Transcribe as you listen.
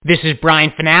This is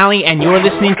Brian Finale, and you're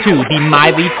listening to the My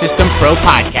Lead System Pro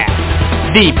podcast,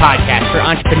 the podcast for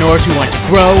entrepreneurs who want to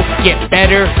grow, get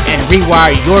better, and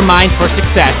rewire your mind for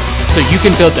success so you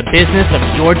can build the business of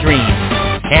your dreams.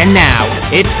 And now,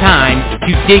 it's time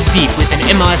to dig deep with an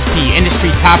MLSP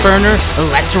industry top earner.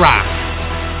 Let's rock.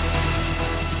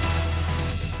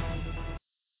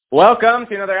 Welcome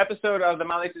to another episode of the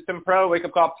My Lead System Pro Wake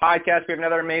Up Call podcast. We have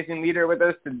another amazing leader with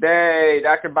us today,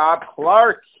 Dr. Bob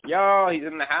Clarke. Yo, he's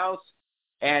in the house,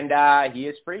 and he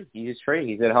is free.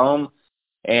 He's at home,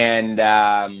 and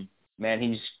man,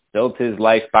 he's built his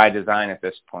life by design at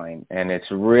this point, and it's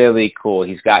really cool.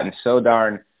 He's gotten so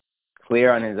darn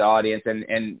clear on his audience,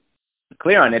 and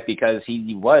clear on it because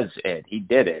he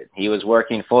did it. He was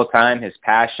working full time, his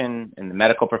passion in the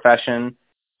medical profession,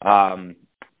 and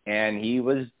he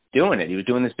was doing it. He was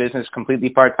doing this business completely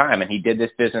part-time, and he did this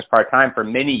business part-time for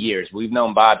many years. We've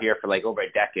known Bob here for like over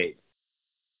a decade,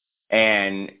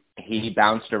 and he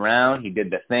bounced around. He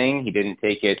did the thing. He didn't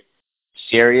take it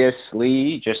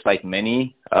seriously, just like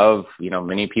many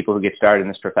people who get started in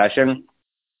this profession.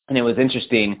 And it was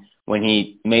interesting when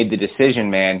he made the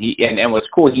decision, man. And what's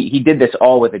cool, he did this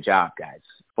all with a job, guys,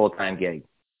 full-time gig.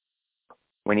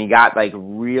 When he got like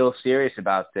real serious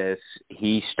about this,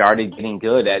 he started getting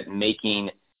good at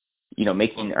earning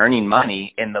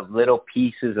money in the little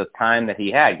pieces of time that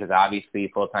he had, because obviously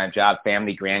full-time job,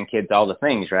 family, grandkids, all the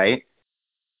things, right?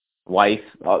 Wife,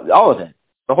 all of it,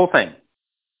 the whole thing.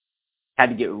 Had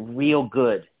to get real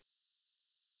good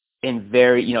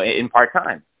in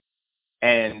part-time.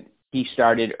 And he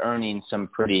started earning some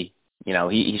pretty,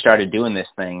 he started doing this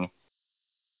thing,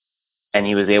 and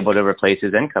he was able to replace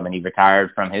his income, and he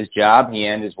retired from his job. He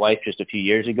and his wife just a few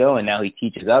years ago, and now he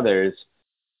teaches others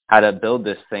how to build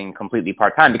this thing completely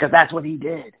part-time, because that's what he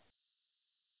did.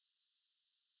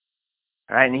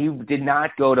 All right, and he did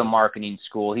not go to marketing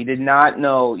school. He did not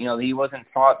know, he wasn't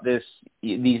taught these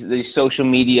social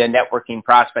media, networking,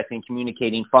 prospecting,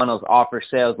 communicating, funnels, offer,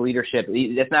 sales, leadership.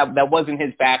 That wasn't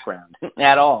his background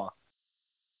at all.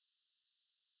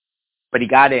 But he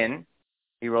got in,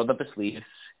 he rolled up his sleeves,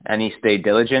 and he stayed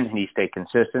diligent, and he stayed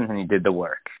consistent, and he did the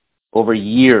work over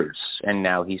years, and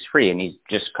now he's free, and he's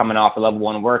just coming off a level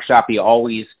 1 workshop. He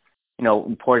always,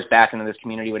 pours back into this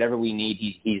community. Whatever we need,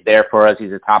 he's there for us.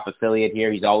 He's a top affiliate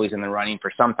here. He's always in the running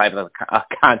for some type of a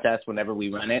contest whenever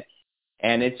we run it,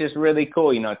 and it's just really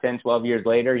cool. 10, 12 years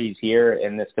later, he's here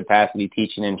in this capacity,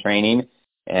 teaching and training,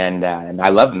 and I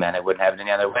love him, man. I wouldn't have it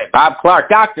any other way. Bob Clarke,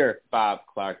 Dr. Bob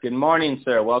Clarke. Good morning,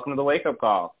 sir. Welcome to the Wake Up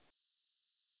Call.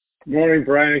 Good morning,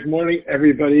 Brian. Good morning,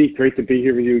 everybody. Great to be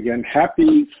here with you again.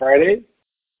 Happy Friday.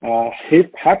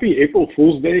 Happy April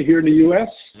Fool's Day here in the U.S.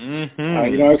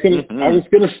 Mm-hmm. I was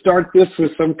gonna start this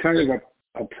with some kind of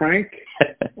a prank,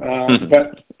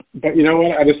 but you know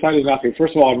what? I decided not to.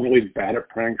 First of all, I'm really bad at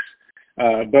pranks.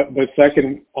 But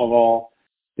second of all,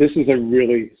 this is a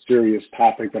really serious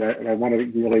topic that I want to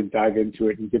really dive into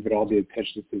it and give it all the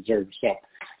attention it deserves. So,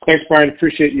 thanks, Brian.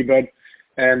 Appreciate you, bud.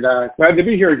 And glad to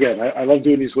be here again. I love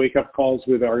doing these wake-up calls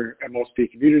with our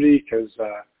MLSP community, because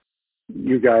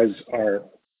you guys are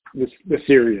the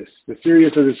serious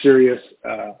of the serious,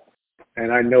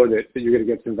 and I know that you're going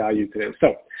to get some value today.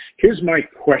 So here's my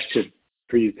question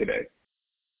for you today.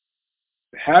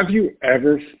 Have you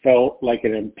ever felt like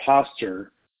an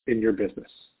imposter in your business?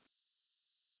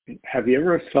 Have you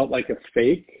ever felt like a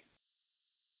fake?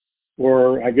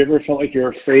 Or have you ever felt like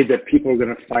you're afraid that people are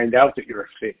going to find out that you're a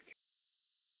fake?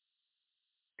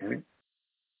 Okay.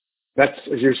 That's,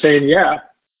 as you're saying, yeah,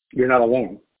 you're not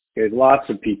alone. Okay, lots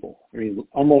of people,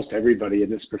 almost everybody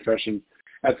in this profession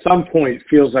at some point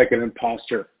feels like an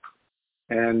imposter.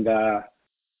 And, I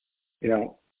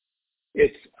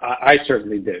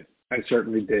certainly did. I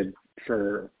certainly did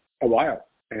for a while.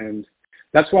 And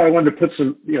that's why I wanted to put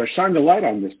some, shine the light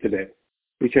on this today,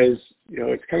 because,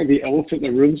 it's kind of the elephant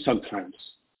in the room sometimes.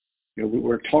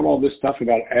 We're taught all this stuff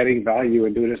about adding value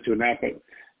and doing this, doing that, but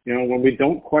when we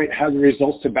don't quite have the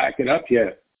results to back it up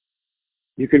yet,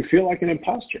 you can feel like an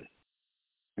imposter.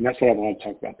 And that's what I want to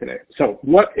talk about today. So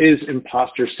what is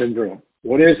imposter syndrome?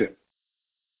 What is it?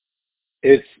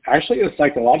 It's actually a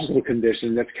psychological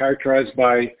condition that's characterized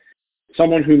by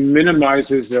someone who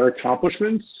minimizes their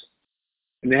accomplishments,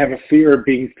 and they have a fear of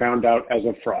being found out as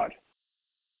a fraud.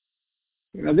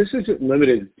 This isn't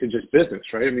limited to just business,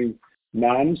 right?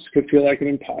 Moms could feel like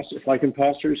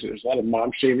imposters. There's a lot of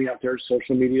mom shaming out there,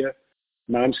 social media.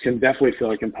 Moms can definitely feel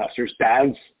like imposters.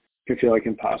 Dads can feel like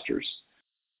imposters.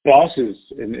 Bosses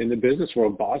in the business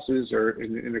world, bosses or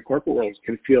in the corporate world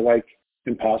can feel like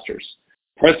imposters.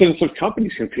 Presidents of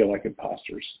companies can feel like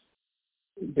imposters.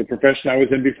 The profession I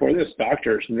was in before this,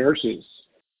 doctors, nurses,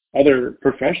 other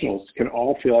professionals can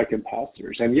all feel like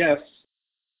imposters. And yes,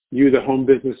 you, the home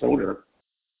business owner,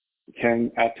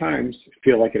 can at times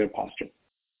feel like an imposter.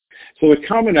 So the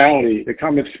commonality, the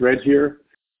common thread here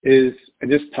is,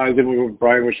 and this ties in with what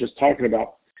Brian was just talking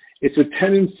about, it's a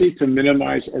tendency to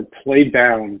minimize or play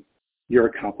down your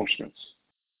accomplishments.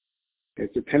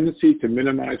 It's a tendency to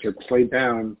minimize or play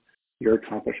down your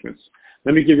accomplishments.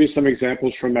 Let me give you some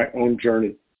examples from my own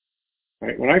journey.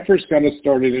 Right? When I first got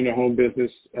started in the home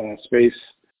business space,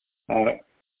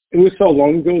 it was so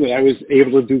long ago that I was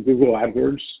able to do Google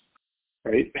AdWords,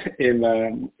 right, in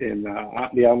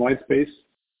the online space.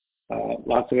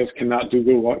 Lots of us cannot do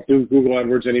Google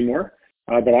AdWords anymore,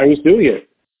 but I was doing it.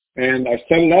 And I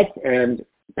set it up, and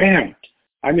bam,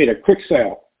 I made a quick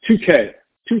sale,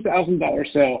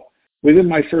 $2,000 sale within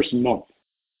my first month,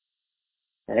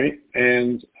 right?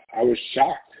 And I was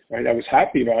shocked, right? I was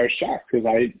happy, but I was shocked because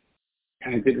I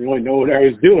kind of didn't really know what I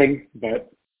was doing,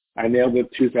 but I nailed the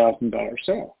 $2,000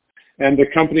 sale. And the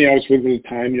company I was with at the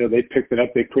time, they picked it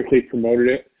up, they quickly promoted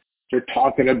it, they're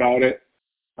talking about it,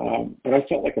 but I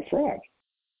felt like a fraud.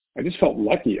 I just felt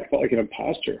lucky. I felt like an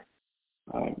imposter.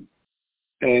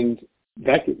 And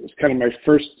that was kind of my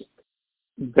first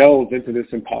delve into this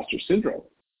imposter syndrome,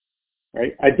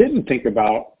 right? I didn't think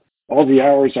about all the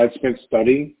hours I'd spent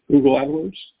studying Google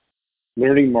AdWords,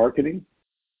 learning marketing.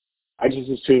 I just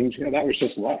assumed, that was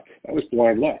just luck. That was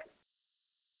blind luck.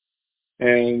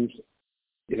 And,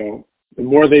 the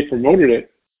more they promoted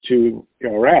it to,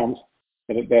 around,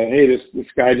 that hey, this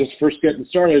guy just first getting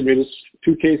started made this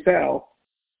 $2,000 sale,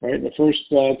 right? The first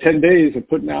 10 days of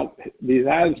putting out these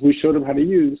ads we showed them how to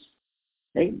use,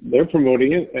 right? They're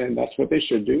promoting it, and that's what they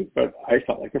should do, but I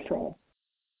felt like a fraud,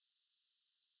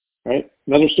 right?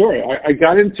 Another story, I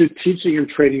got into teaching and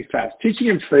training fast. Teaching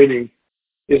and training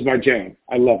is my jam.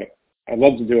 I love it. I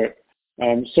love to do it.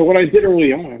 So what I did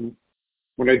early on,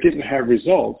 when I didn't have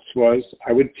results, was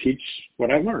I would teach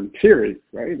what I learned, theory,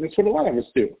 right? That's what a lot of us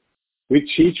do. We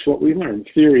teach what we learn,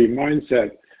 theory,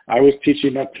 mindset. I was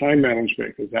teaching about time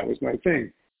management because that was my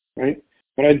thing, right?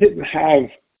 But I didn't have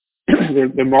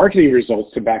the marketing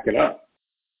results to back it up.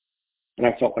 And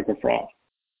I felt like a fraud.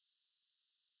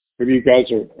 Maybe you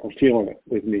guys are feeling it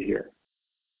with me here.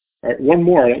 All right, one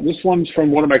more. This one's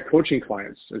from one of my coaching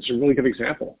clients. It's a really good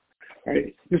example.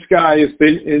 Right? This guy has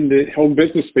been in the home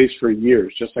business space for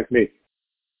years, just like me,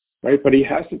 right? But he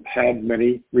hasn't had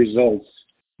many results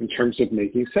in terms of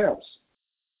making sales.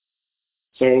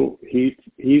 So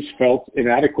he's felt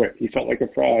inadequate. He felt like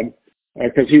a fraud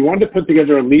because he wanted to put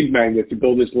together a lead magnet to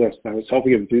build his list. And I was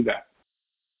helping him do that.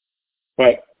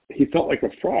 But he felt like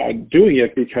a fraud doing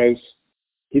it because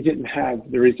he didn't have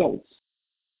the results,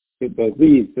 the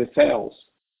leads, the sales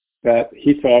that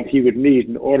he thought he would need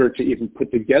in order to even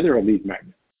put together a lead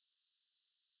magnet.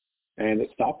 And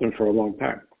it stopped him for a long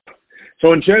time.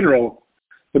 So in general,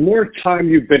 the more time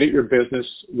you've been at your business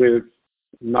with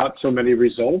not so many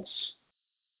results,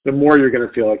 the more you're going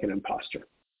to feel like an imposter.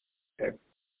 Okay?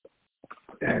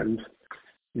 And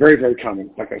very, very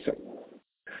common, like I said.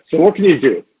 So what can you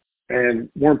do? And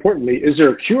more importantly, is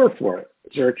there a cure for it?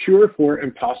 Is there a cure for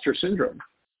imposter syndrome?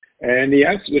 And the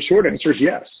short answer is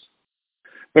yes.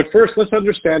 But first, let's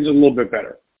understand it a little bit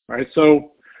better, right?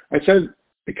 So I said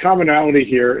the commonality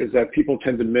here is that people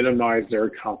tend to minimize their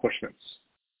accomplishments.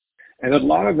 And a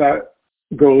lot of that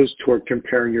goes toward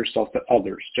comparing yourself to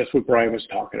others, just what Brian was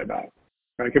talking about.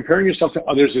 Right? Comparing yourself to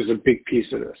others is a big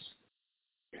piece of this.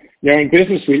 In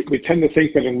business, we tend to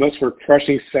think that unless we're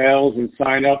crushing sales and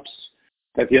signups,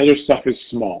 that the other stuff is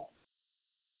small,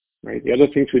 right? The other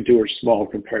things we do are small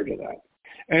compared to that.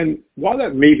 And while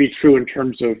that may be true in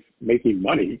terms of making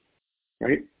money,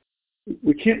 right,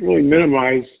 we can't really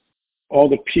minimize all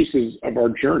the pieces of our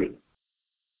journey,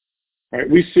 right?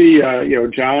 We see,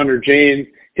 John or Jane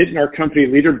hitting our company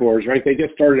leaderboards, right? They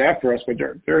get started after us, but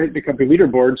they're hitting the company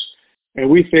leaderboards, and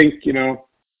we think,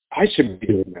 I should be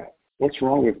doing that. What's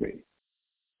wrong with me?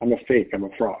 I'm a fake. I'm a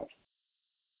fraud.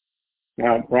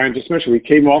 Now, Brian just mentioned we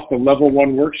came off the level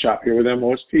 1 workshop here with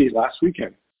MOSP last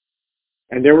weekend.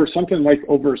 And there were something like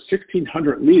over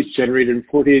 1,600 leads generated in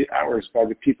 48 hours by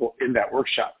the people in that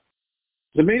workshop.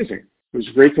 It was amazing. It was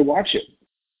great to watch it.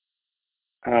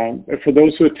 And for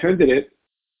those who attended it,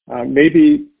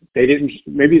 maybe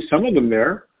some of them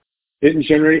there didn't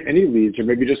generate any leads, or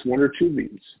maybe just 1 or 2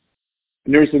 leads.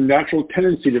 And there's a natural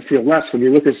tendency to feel less when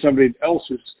you look at somebody else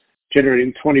who's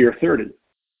generating 20 or 30,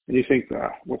 and you think,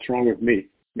 what's wrong with me?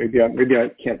 Maybe I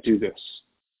can't do this.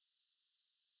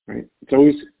 Right? It's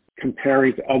always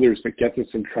comparing to others that gets us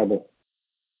in trouble.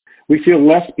 We feel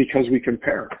less because we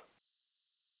compare,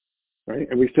 right?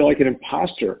 And we feel like an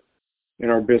imposter in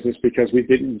our business because we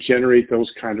didn't generate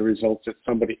those kind of results that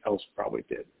somebody else probably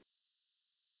did.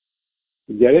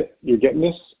 You get it? You're getting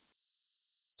this?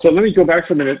 So let me go back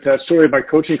for a minute to that story of my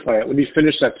coaching client. Let me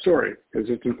finish that story because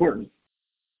it's important.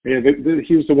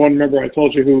 He was the one, remember I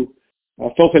told you, who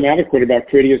felt inadequate about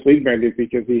creating his lead magnet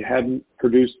because he hadn't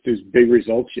produced his big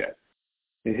results yet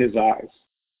in his eyes.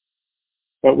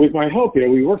 But with my help,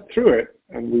 we worked through it,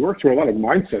 and we worked through a lot of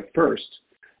mindset first.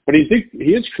 But he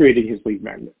is creating his lead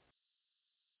magnet,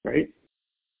 right?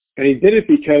 And he did it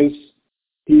because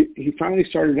he finally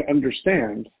started to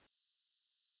understand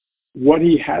what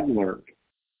he had learned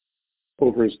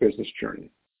over his business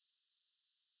journey,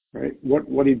 right?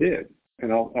 What he did,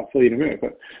 and I'll tell you in a minute.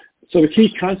 But so the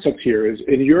key concept here is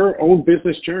in your own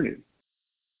business journey,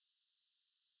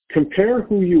 compare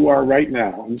who you are right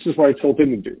now, and this is what I told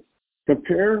him to do.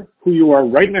 Compare who you are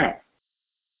right now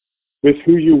with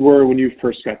who you were when you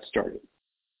first got started.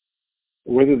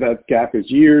 Whether that gap is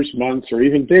years, months, or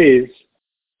even days,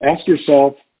 ask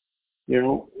yourself,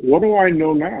 what do I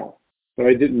know now that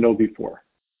I didn't know before?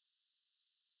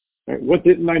 Right? What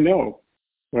didn't I know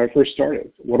when I first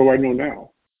started? What do I know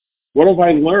now? What have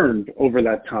I learned over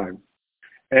that time?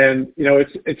 And,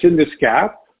 it's in this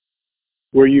gap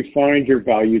where you find your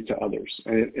value to others.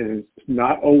 And it's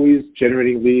not always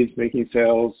generating leads, making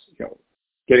sales,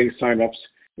 getting signups.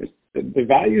 The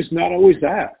value is not always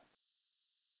that.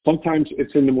 Sometimes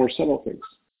it's in the more subtle things.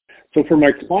 So for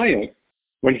my client,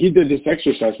 when he did this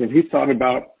exercise, when he thought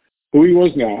about who he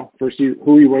was now versus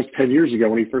who he was 10 years ago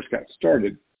when he first got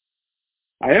started,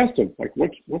 I asked him,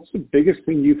 what's the biggest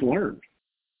thing you've learned?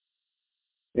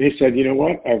 And he said, you know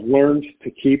what? I've learned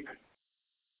to keep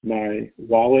my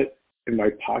wallet in my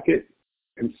pocket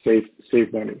and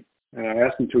save money. And I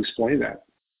asked him to explain that.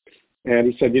 And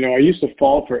he said, I used to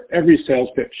fall for every sales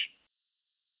pitch.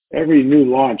 Every new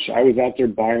launch, I was out there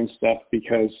buying stuff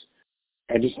because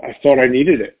I thought I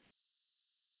needed it.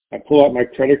 I pull out my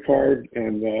credit card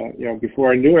and,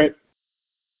 before I knew it,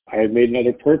 I had made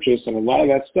another purchase, and a lot of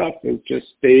that stuff has just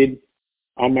stayed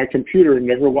on my computer and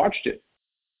never watched it.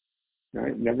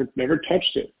 Right? Never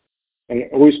touched it. And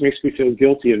it always makes me feel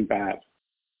guilty and bad.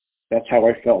 That's how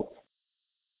I felt.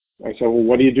 I said, well,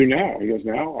 what do you do now? He goes,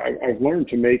 now I've learned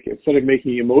to instead of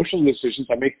making emotional decisions,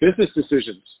 I make business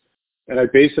decisions. And I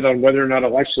base it on whether or not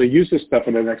I'll actually use this stuff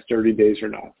in the next 30 days or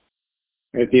not.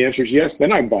 And if the answer is yes,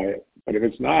 then I buy it. But if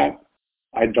it's not,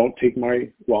 I don't take my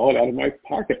wallet out of my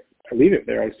pocket. I leave it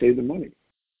there. I save the money.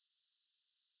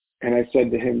 And I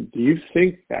said to him, do you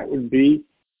think that would be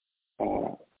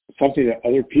something that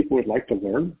other people would like to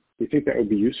learn? Do you think that would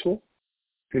be useful?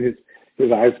 And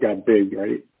his eyes got big,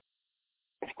 right?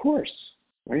 Of course,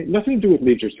 right? Nothing to do with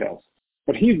leads or sales.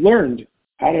 But he learned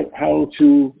how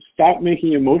to stop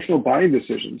making emotional buying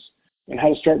decisions and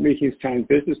how to start making sound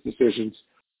business decisions.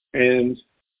 And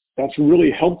that's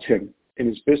really helped him in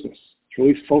his business. It's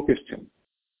really focused him.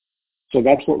 So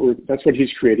that's what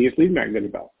he's creating his lead magnet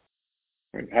about.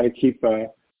 Right? How to keep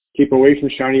away from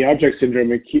shiny object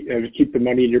syndrome and keep the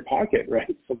money in your pocket,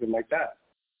 right? Something like that.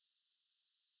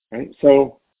 Right?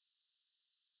 So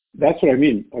that's what I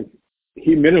mean.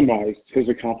 He minimized his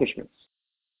accomplishments.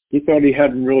 He thought he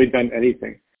hadn't really done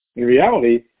anything. In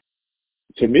reality,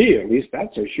 to me at least,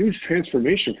 that's a huge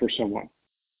transformation for someone.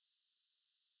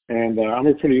 And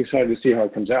I'm pretty excited to see how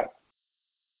it comes out.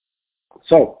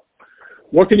 So,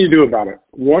 what can you do about it?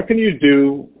 What can you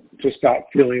do to stop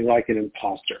feeling like an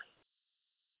imposter?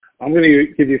 I'm going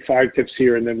to give you 5 tips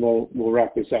here, and then we'll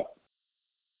wrap this up.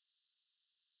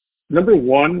 Number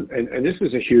 1, and this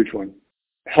is a huge one,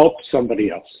 help somebody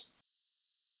else.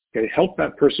 Okay, help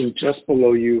that person just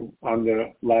below you on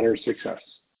the ladder of success.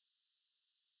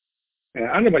 And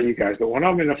I don't know about you guys, but when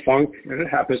I'm in a funk, and it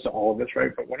happens to all of us,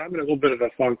 right? But when I'm in a little bit of a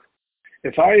funk,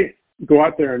 if I go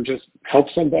out there and just help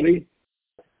somebody,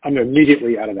 I'm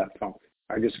immediately out of that funk.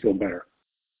 I just feel better,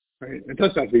 right? It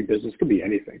doesn't have to be business. It could be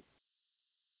anything.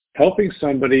 Helping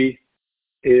somebody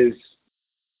is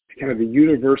kind of a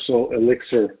universal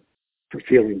elixir for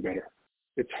feeling better.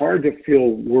 It's hard to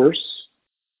feel worse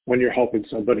when you're helping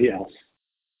somebody else.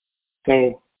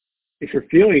 So if you're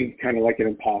feeling kind of like an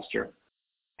imposter,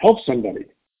 help somebody.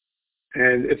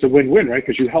 And it's a win-win, right?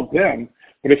 Because you help them.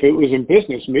 But if it was in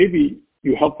business, maybe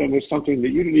you help them with something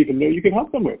that you didn't even know you could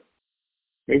help them with.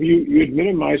 Maybe you had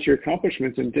minimized your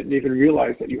accomplishments and didn't even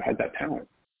realize that you had that talent,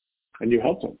 and you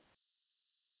helped them.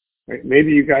 Right?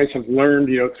 Maybe you guys have learned,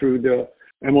 through the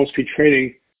MOSP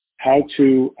training, how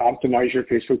to optimize your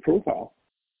Facebook profile.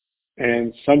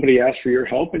 And somebody asked for your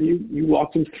help, and you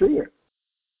walked them through it.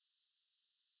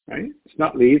 Right? It's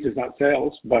not leads, it's not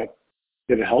sales, but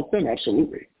did it help them?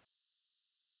 Absolutely.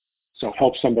 So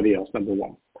help somebody else, number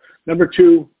 1. Number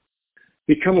 2,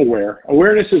 become aware.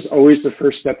 Awareness is always the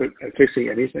first step at fixing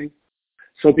anything.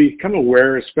 So become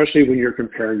aware, especially when you're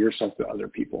comparing yourself to other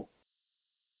people.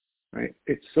 Right?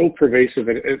 It's so pervasive,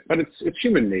 but it's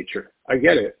human nature. I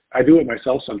get it. I do it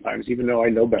myself sometimes, even though I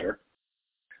know better.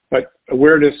 But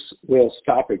awareness will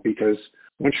stop it, because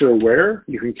once you're aware,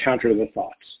 you can counter the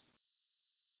thoughts.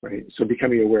 Right? So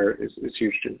becoming aware is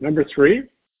huge too. Number 3,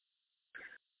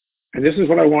 and this is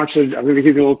what I want you to, I'm going to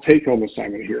give you a little take-home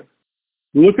assignment here.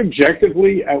 Look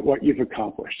objectively at what you've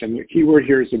accomplished. And the key word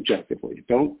here is objectively.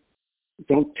 Don't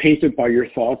taint it by your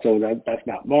thoughts. Oh, that's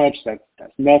not much.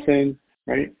 That's nothing.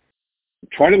 Right?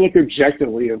 Try to look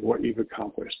objectively at what you've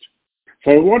accomplished.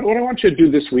 So what I want you to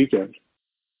do this weekend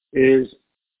is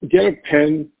get a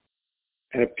pen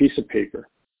and a piece of paper.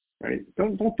 Right?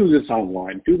 Don't do this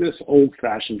online. Do this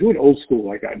old-fashioned. Do it old school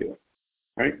like I do it.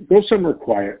 Right? Go somewhere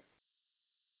quiet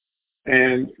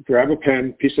and grab a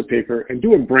pen, piece of paper, and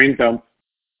do a brain dump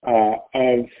of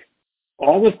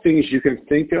all the things you can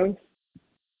think of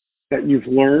that you've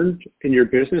learned in your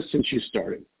business since you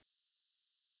started.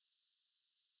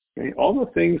 Okay? All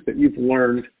the things that you've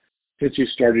learned since you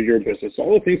started your business,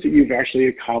 all the things that you've actually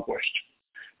accomplished,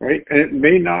 right? And it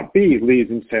may not be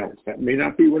leads and sales. That may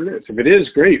not be what it is. If it is,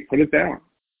 great, put it down.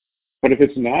 But if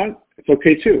it's not, it's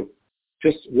okay too.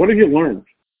 Just what have you learned?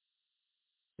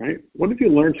 Right? What have you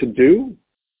learned to do?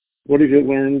 What have you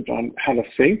learned on how to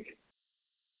think?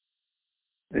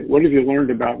 Right? What have you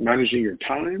learned about managing your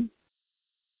time?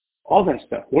 All that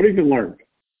stuff. What have you learned?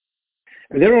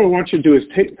 And then what I want you to do is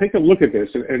take a look at this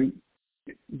and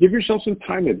give yourself some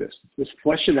time in this. Just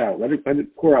flesh it out. Let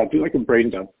it pour out. Do like a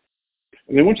brain dump.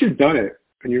 And then once you've done it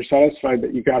and you're satisfied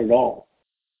that you got it all,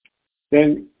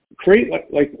 then create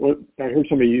like what I heard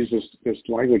somebody use this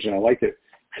language and I like it.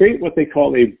 Create what they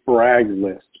call a brag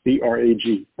list,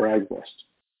 B-R-A-G, brag list.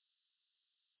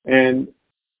 And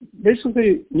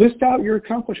basically list out your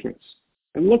accomplishments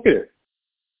and look at it.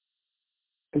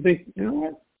 And think, you know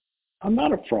what? I'm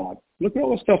not a fraud. Look at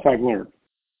all the stuff I've learned.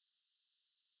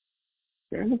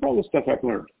 Okay? Look at all the stuff I've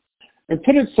learned. And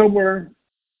put it somewhere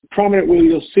prominent where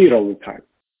you'll see it all the time.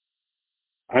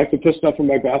 I have to put stuff in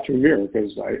my bathroom mirror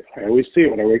because I always see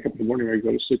it when I wake up in the morning or I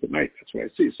go to sleep at night. That's what I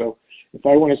see. So if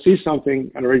I want to see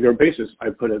something on a regular basis,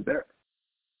 I put it there.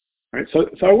 All right? So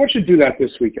I want you to do that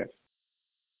this weekend.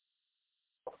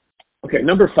 Okay,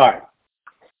 number 5.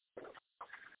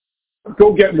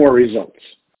 Go get more results.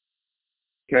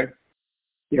 Okay?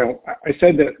 You know, I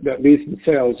said that leads and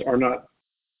sales are not,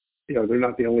 you know, they're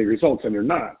not the only results, and they're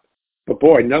not. But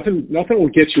boy, nothing will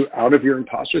get you out of your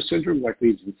imposter syndrome like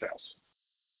leads and sales.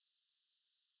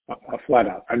 Flat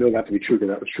out. I know that to be true because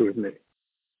that was true with me.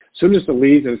 As soon as the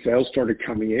leads and sales started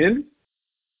coming in,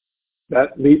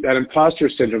 that imposter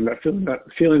syndrome, that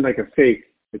feeling like a fake,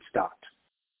 it stopped.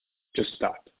 Just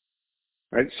stopped.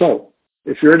 Right? So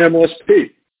if you're an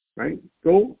MLSP, right,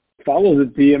 go follow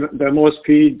the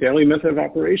MLSP daily method of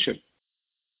operation.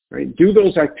 Right? Do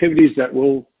those activities that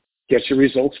will get your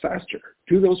results faster.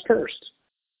 Do those first.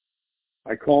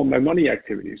 I call them my money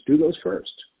activities. Do those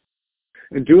first.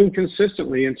 And do them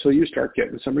consistently until you start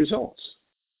getting some results.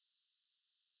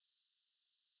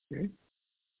 Okay?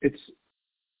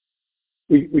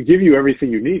 We give you everything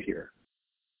you need here,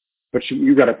 but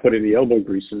you got to put in the elbow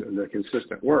grease and the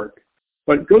consistent work.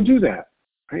 But go do that.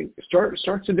 Right?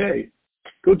 Start today.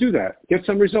 Go do that. Get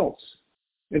some results.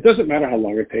 It doesn't matter how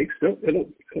long it takes.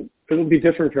 It'll be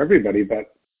different for everybody.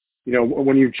 But you know,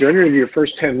 when you've generated your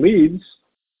first 10 leads,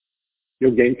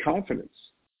 you'll gain confidence.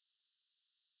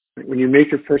 When you make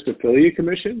your first affiliate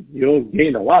commission, you'll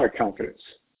gain a lot of confidence.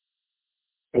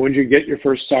 And when you get your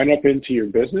first sign up into your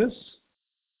business,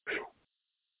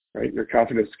 right, your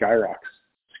confidence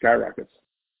skyrockets.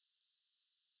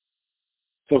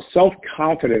 So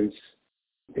self-confidence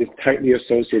is tightly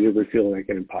associated with feeling like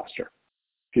an imposter.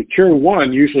 If you cure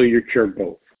one, usually you cure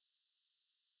both.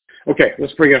 Okay,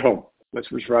 let's bring it home. Let's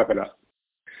just wrap it up.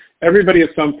 Everybody at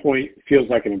some point feels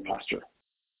like an imposter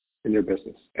in their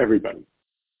business. Everybody.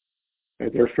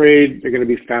 They're afraid they're going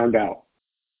to be found out.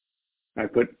 I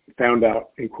put found out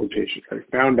in quotation. Right?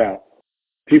 Found out.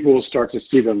 People will start to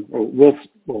see them, or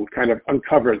will kind of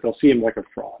uncover it. They'll see them like a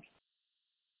fraud.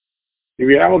 The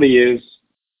reality is,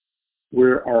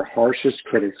 we're our harshest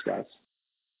critics, guys.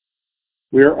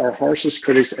 We're our harshest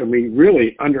critics, and we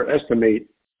really underestimate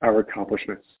our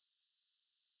accomplishments.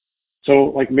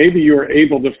 So, like, maybe you're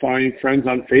able to find friends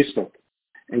on Facebook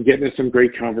and get into some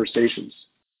great conversations,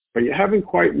 but you haven't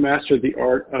quite mastered the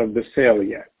art of the sale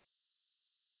yet.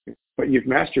 But you've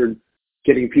mastered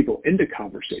getting people into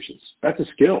conversations. That's a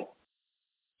skill.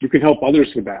 You can help others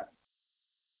with that.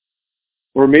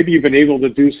 Or maybe you've been able to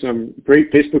do some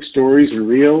great Facebook stories and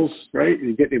reels, right? And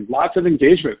you're getting lots of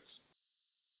engagements.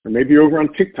 Or maybe you're over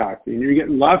on TikTok and you're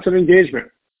getting lots of engagement,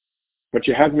 but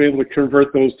you haven't been able to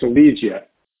convert those to leads yet.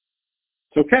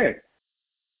 It's okay.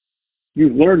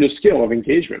 You've learned the skill of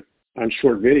engagement on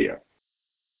short video,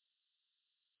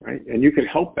 right? And you can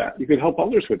help that. You can help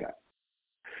others with that.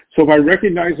 So by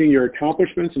recognizing your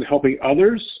accomplishments and helping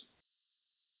others,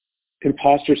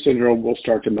 imposter syndrome will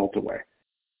start to melt away.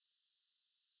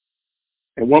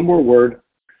 And one more word,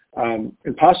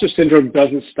 imposter syndrome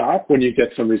doesn't stop when you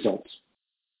get some results,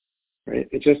 right?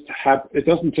 It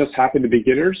doesn't just happen to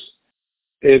beginners.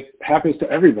 It happens to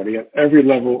everybody at every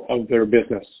level of their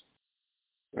business,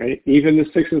 right? Even the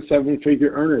 6- and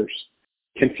 7-figure earners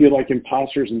can feel like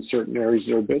imposters in certain areas of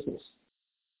their business.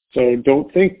 So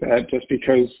don't think that just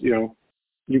because,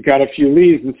 you've got a few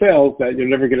leads and sales that you're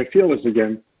never going to feel this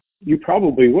again. You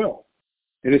probably will.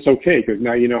 And it's okay because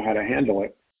now you know how to handle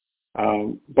it.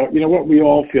 But you know what? We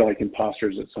all feel like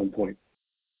imposters at some point.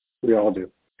 We all do.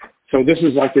 So this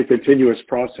is like a continuous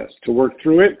process to work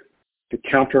through it, to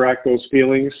counteract those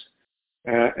feelings.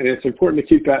 And it's important to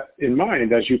keep that in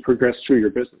mind as you progress through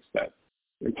your business, that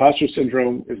imposter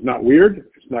syndrome is not weird.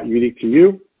 It's not unique to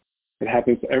you. It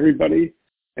happens to everybody.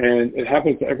 And it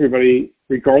happens to everybody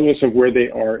regardless of where they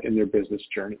are in their business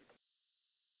journey.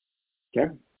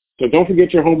 Okay? So don't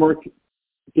forget your homework.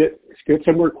 Get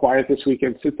somewhere quiet this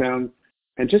weekend. Sit down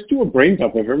and just do a brain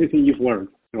dump of everything you've learned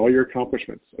and all your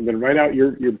accomplishments. And then write out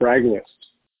your brag list.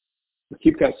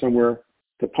 Keep that somewhere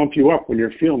to pump you up when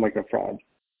you're feeling like a fraud.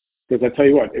 Because I tell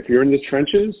you what, if you're in the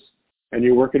trenches and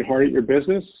you're working hard at your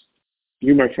business,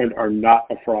 you, my friend, are not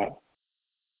a fraud.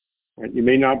 Right? You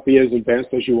may not be as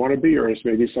advanced as you want to be, or as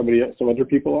maybe some other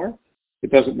people are.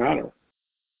 It doesn't matter.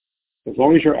 As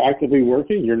long as you're actively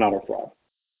working, you're not a fraud.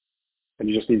 And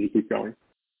you just need to keep going.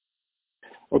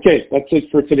 Okay, that's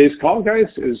it for today's call, guys.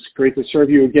 It's great to serve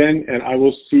you again, and I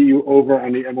will see you over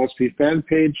on the MLSP fan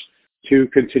page to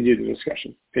continue the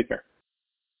discussion. Take care.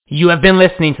 You have been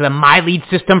listening to the My Lead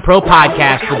System Pro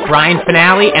podcast with Brian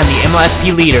Finale and the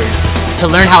MLSP leaders. To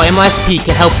learn how MLSP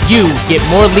can help you get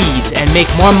more leads and make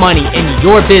more money in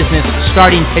your business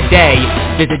starting today,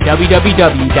 visit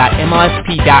www.mlsp.com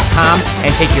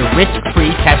and take your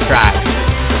risk-free test drive.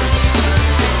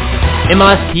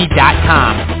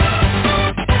 MLSP.com.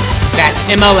 That's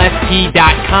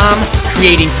MLSP.com,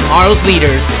 creating tomorrow's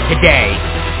leaders today.